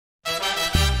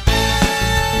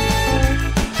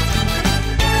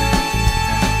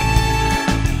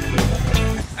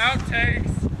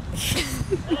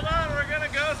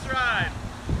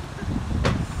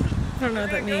don't know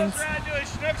what that means. Ghost Ride to a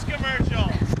Schnucks commercial.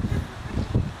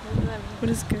 What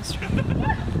is Ghost Ride?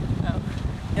 Oh.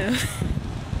 Yeah.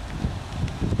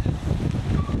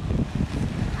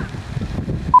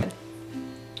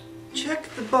 Check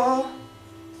the ball.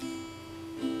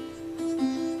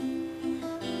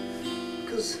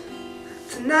 'Cause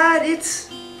tonight it's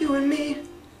you and me.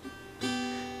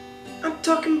 I'm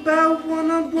talking about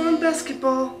one-on-one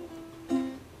basketball.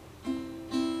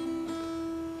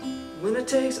 Winner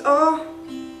takes all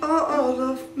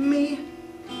of me.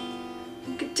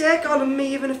 You can take all of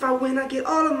me, even if I win, I get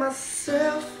all of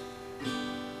myself.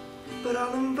 But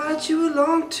I'll invite you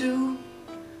along too.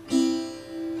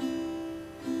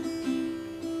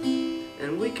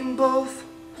 And we can both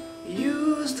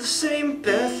use the same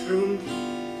bathroom.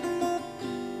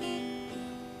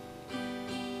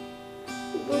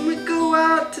 When we go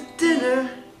out to dinner,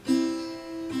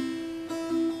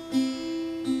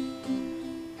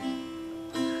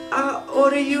 I'll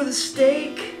order you the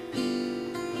steak,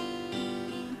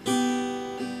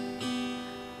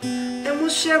 and we'll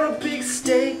share a big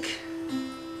steak.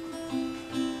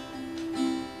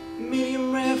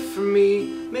 Medium rare for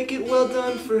me, make it well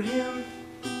done for him.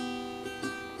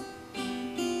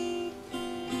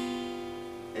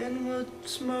 And we'll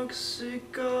smoke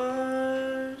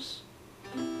cigars.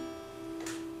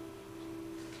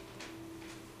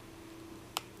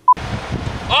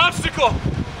 Obstacle!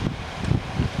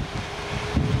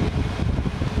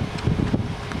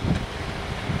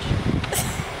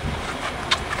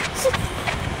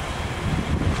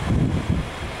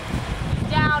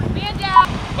 Down, man down!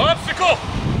 Obstacle!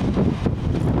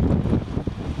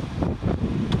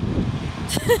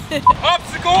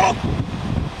 Obstacle!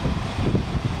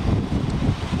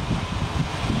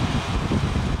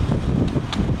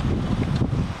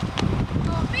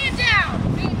 Man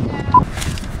down! Man down!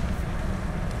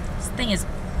 This thing is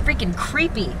freaking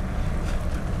creepy.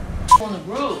 On the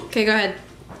road. Okay, go ahead.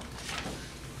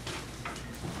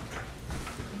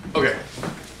 Okay.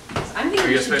 I'm thinking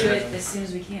we guys should do paying it attention? as soon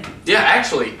as we can. Yeah,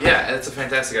 actually, yeah, that's a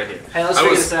fantastic idea. Hey, let's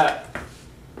figure this out.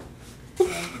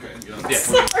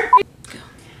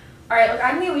 Alright, look,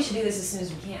 I'm thinking we should do this as soon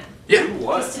as we can. Yeah.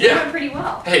 It's Yeah. doing pretty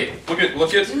well. Hey, look at Do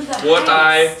the what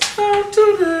I heist. found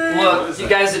today. Look, you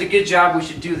guys did a good job. We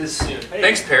should do this soon.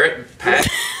 Thanks, Parrot. Pat.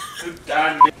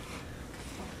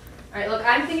 Alright, look,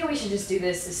 I'm thinking we should just do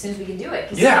this as soon as we can do it.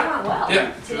 Because Yeah. today went well.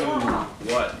 Yeah. Today went well.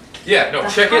 What? Yeah, no, The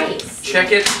check heist. it.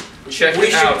 Check it. Check We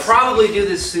it should out. probably do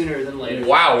this sooner than later.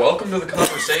 Wow, welcome to the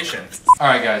conversation.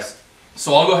 Alright, guys.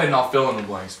 So I'll go ahead and I'll fill in the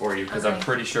blanks for you because I'm Okay.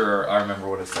 pretty sure I remember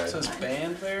what it It says. says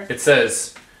band there? It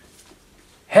says,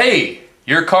 "Hey,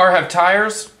 your car have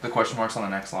tires?" The question mark's on the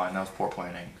next line. That was poor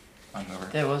planning. I'm over.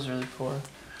 That was really poor.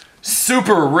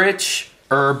 Super rich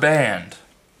band.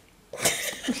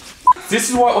 This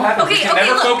is what will happen. Okay, we can okay,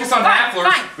 never look, focus on fine,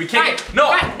 halflers. fine, We can't. fine,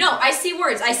 No. fine. No, I see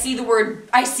words. I see the word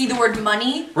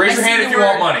money. Raise I your see hand the if you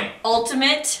want word money.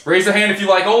 Ultimate. Raise your hand if you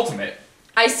like ultimate.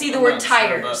 I see the I'm word not sure,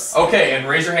 tires. Okay, and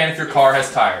raise your hand if your car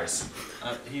has tires.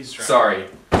 He's trying. Sorry.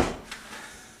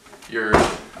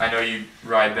 I know you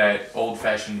ride that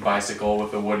old-fashioned bicycle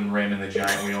with the wooden rim and the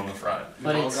giant wheel in the front.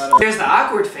 But there's the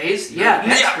awkward phase. Yeah,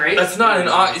 that's great. That's not an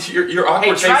your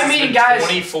awkward Hey, try phase has meeting been guys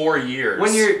 24 years.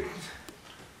 When you're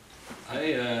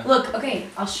Look, okay,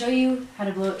 I'll show you how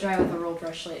to blow it dry with a roll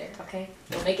brush later, okay?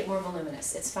 We'll make it more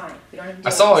voluminous. It's fine. We don't have to do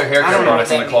I saw her I haircut don't know products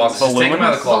what in the that closet. Just take them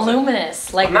out of the closet.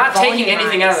 Voluminous, like I'm not taking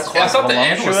anything out of the volumized. Yeah, I thought the N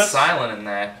was Voluptuous? silent in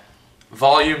that.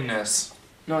 Voluminous.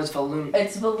 no, it's volume.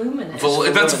 It's voluminous.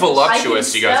 That's voluptuous.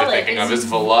 I can You guys are spell it. thinking of. It's It's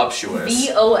voluptuous.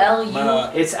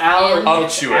 V-O-L-U. It's al.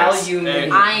 Voluptuous.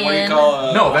 Aluminum. Hey, what do you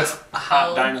call No, that's a hot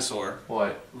Oh. dinosaur?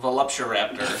 what.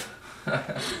 Volupturaptor.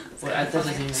 So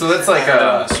that's like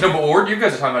no, but what you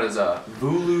guys are talking about is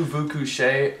voulou vous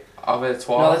coucher avec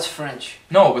toi. No, that's French.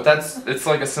 No, but it's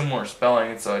like a similar spelling.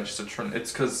 It's just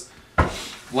it's because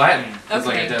Latin is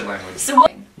like Okay. a dead language. So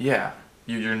what? Yeah,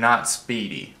 you're not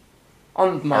speedy.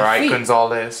 On my All right, feet.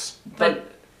 Gonzalez. But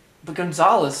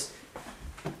Gonzalez.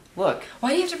 Look, Why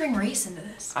do you have to bring race into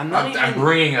this? I'm not I'm even.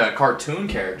 bringing a cartoon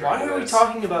character. Why into are we this.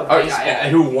 talking about Oh, baseball? yeah,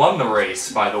 who won the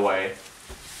race, by the way?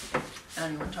 I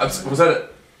don't even want to talk about Was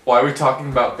that? Why are we talking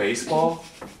about baseball?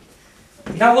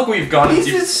 Now look what you've gone. He's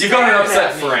You've just gone and staring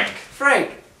upset at me. Frank.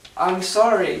 Frank, I'm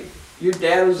sorry. Your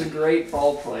dad was a great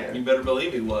ball player. You better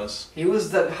believe he was. He was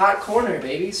the hot corner,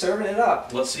 baby, serving it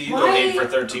up. Let's see you Why? go 8 for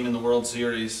 13 in the World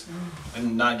Series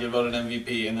and not get voted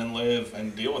MVP and then live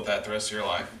and deal with that the rest of your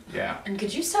life. Yeah. And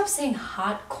could you stop saying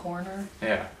hot corner?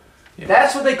 Yeah.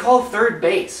 That's what they call third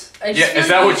base. I just Yeah, feel is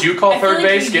that like what you call I feel third like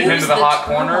base, you getting use into the hot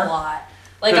term corner? A lot.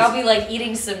 Like I'll be like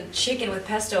eating some chicken with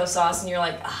pesto sauce, and you're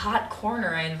like, a hot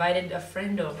corner. I invited a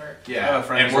friend over. Yeah, I have a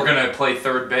friend and we're gonna play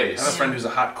third base. I have a friend who's a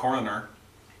hot coroner.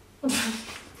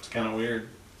 It's kind of weird.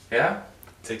 Yeah?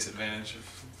 Takes advantage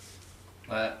of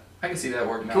that. I can see that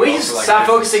working out. Can we well just for, like, stop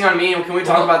business. focusing on me and can we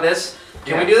talk about this?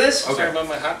 Can we do this? Okay. Sorry about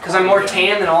my hot. Because I'm more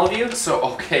tan than all of you. So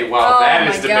okay, wow, that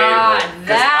is debatable. God, 'Cause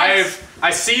that's I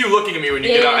see you looking at me when you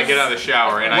get out. I get out of the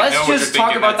shower, and I Let's know what you're just thinking.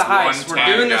 talk about the that's heist. one We're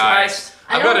tan doing this guy. heist.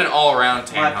 I've got an all-around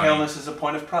tan. My honey. paleness is a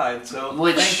point of pride, so. Well,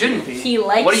 it shouldn't be. He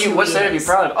likes What's there to be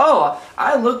proud of? Oh,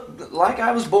 I look like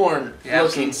I was born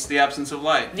looking. The absence of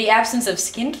light. the absence of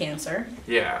skin cancer.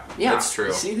 Yeah, Yeah, that's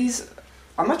true. See these?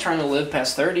 I'm not trying to live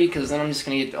past 30 because then I'm just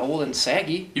gonna get old and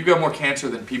saggy. You've got more cancer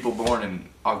than people born in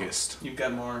August. You've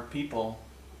got more people.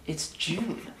 It's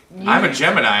June. I'm a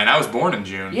Gemini, and I was born in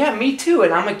June. Yeah, me too,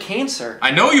 and I'm a Cancer.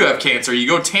 I know you have cancer. You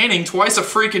go tanning twice a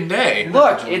freaking day.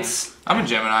 Look, it's I'm a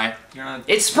Gemini. You're not.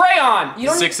 it's spray on. You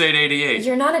don't. 6888.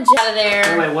 You're not a jet out of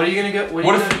there. Wait, what are you gonna go? What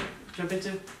What are you if- gonna jump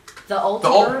into? The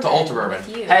ultra the ultra bourbon.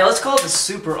 with you. Hey, let's call it the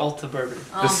Super Ultra Bourbon.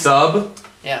 The sub.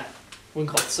 Yeah, we can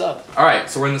call it sub. All right,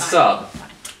 so we're in the sub.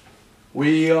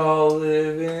 We all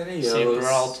live in a Super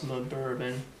Ultimate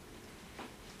Bourbon.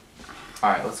 All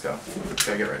right, let's go.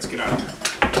 Gotta get ready. Let's get out of here.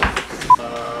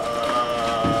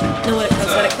 No, let it close,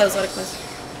 let it close, let it close.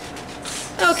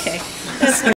 Okay. That's